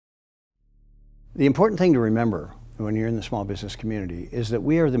The important thing to remember when you're in the small business community is that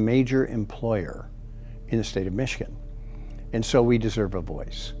we are the major employer in the state of Michigan. And so we deserve a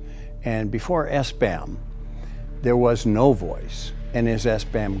voice. And before SBAM, there was no voice. And as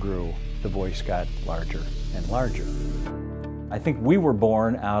SBAM grew, the voice got larger and larger. I think we were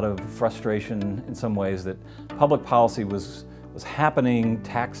born out of frustration in some ways that public policy was happening,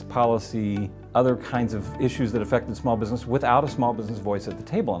 tax policy, other kinds of issues that affected small business without a small business voice at the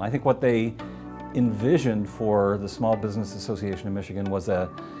table. And I think what they envisioned for the Small Business Association of Michigan was an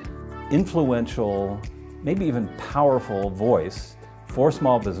influential, maybe even powerful voice for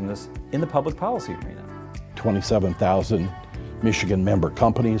small business in the public policy arena. 27,000 Michigan member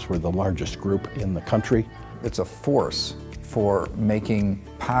companies. We're the largest group in the country. It's a force for making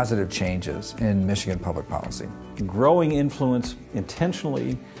positive changes in Michigan public policy. Growing influence,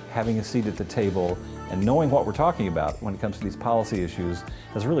 intentionally having a seat at the table, and knowing what we're talking about when it comes to these policy issues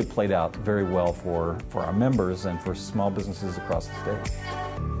has really played out very well for our members and for small businesses across the state.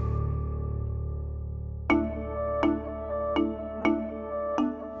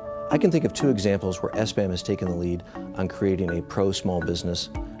 I can think of two examples where SBAM has taken the lead on creating a pro-small business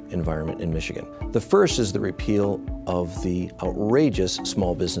environment in Michigan. The first is the repeal of the outrageous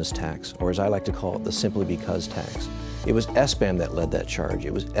small business tax, or as I like to call it, the simply because tax. It was SBAM that led that charge.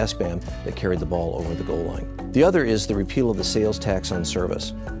 It was SBAM that carried the ball over the goal line. The other is the repeal of the sales tax on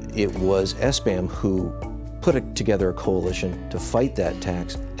service. It was SBAM who put together a coalition to fight that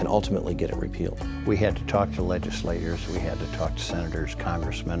tax and ultimately get it repealed. We had to talk to legislators, we had to talk to senators,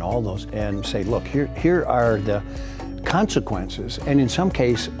 congressmen, all those, and say, look, here are the consequences, and in some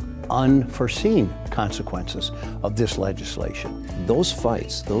case, unforeseen consequences of this legislation. Those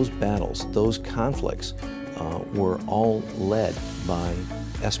fights, those battles, those conflicts were all led by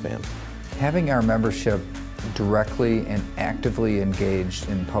SBAM. Having our membership directly and actively engaged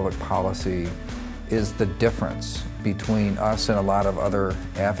in public policy is the difference between us and a lot of other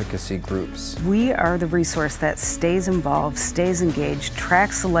advocacy groups. We are the resource that stays involved, stays engaged,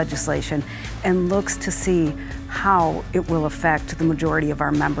 tracks the legislation, and looks to see how it will affect the majority of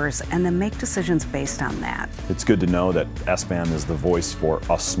our members, and then make decisions based on that. It's good to know that SBAM is the voice for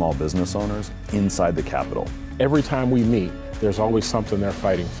us small business owners inside the Capitol. Every time we meet, there's always something they're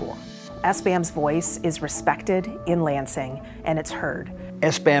fighting for. SBAM's voice is respected in Lansing, and it's heard.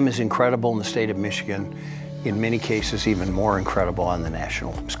 SBAM is incredible in the state of Michigan, in many cases even more incredible on the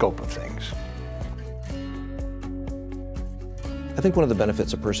national scope of things. I think one of the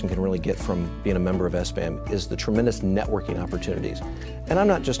benefits a person can really get from being a member of SBAM is the tremendous networking opportunities. And I'm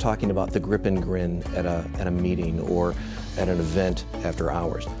not just talking about the grip and grin at a meeting or at an event after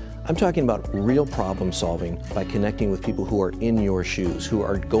hours. I'm talking about real problem solving by connecting with people who are in your shoes, who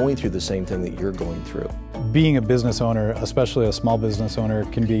are going through the same thing that you're going through. Being a business owner, especially a small business owner,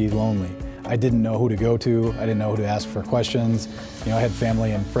 can be lonely. I didn't know who to go to, I didn't know who to ask for questions. You know, I had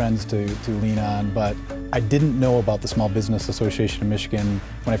family and friends to lean on, but I didn't know about the Small Business Association of Michigan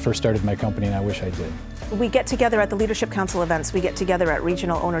when I first started my company, and I wish I did. We get together at the Leadership Council events, we get together at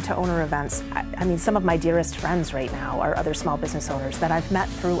regional owner-to-owner events. I mean, some of my dearest friends right now are other small business owners that I've met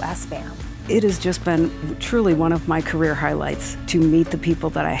through SBAM. It has just been truly one of my career highlights to meet the people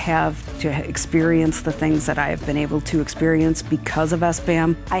that I have, to experience the things that I have been able to experience because of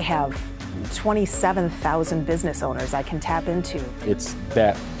SBAM. I have 27,000 business owners I can tap into. It's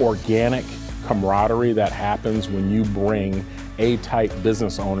that organic camaraderie that happens when you bring A-type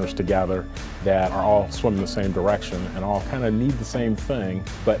business owners together that are all swimming the same direction and all kind of need the same thing,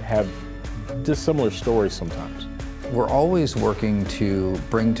 but have dissimilar stories sometimes. We're always working to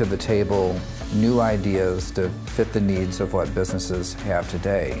bring to the table new ideas to fit the needs of what businesses have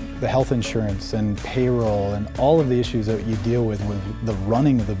today. The health insurance and payroll and all of the issues that you deal with the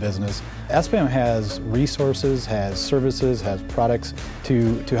running of the business, SBAM has resources, has services, has products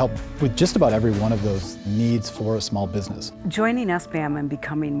to help with just about every one of those needs for a small business. Joining SBAM and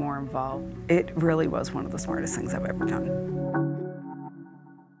becoming more involved, it really was one of the smartest things I've ever done.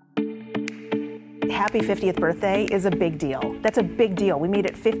 Happy 50th birthday is a big deal. That's a big deal. We made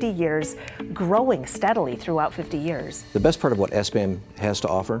it 50 years, growing steadily throughout 50 years. The best part of what SBAM has to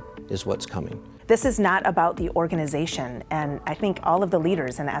offer is what's coming. This is not about the organization, and I think all of the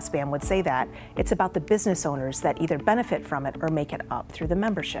leaders in SBAM would say that. It's about the business owners that either benefit from it or make it up through the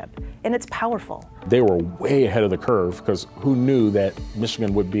membership, and it's powerful. They were way ahead of the curve, because who knew that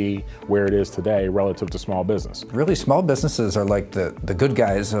Michigan would be where it is today relative to small business? Really, small businesses are like the good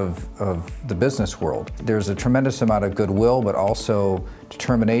guys of the business world. There's a tremendous amount of goodwill, but also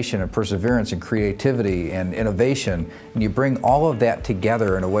determination and perseverance and creativity and innovation. And you bring all of that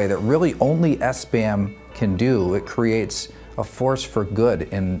together in a way that really only SBAM can do. It creates a force for good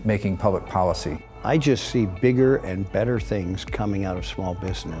in making public policy. I just see bigger and better things coming out of small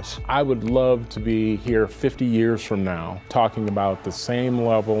business. I would love to be here 50 years from now talking about the same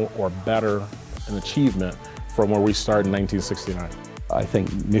level or better an achievement from where we started in 1969. I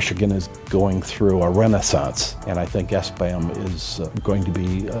think Michigan is going through a renaissance, and I think SBAM is going to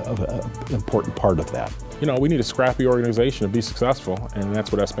be an important part of that. You know, we need a scrappy organization to be successful, and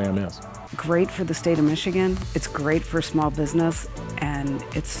that's what SBAM is. Great for the state of Michigan, it's great for small business, and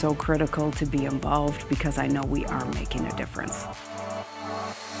it's so critical to be involved because I know we are making a difference.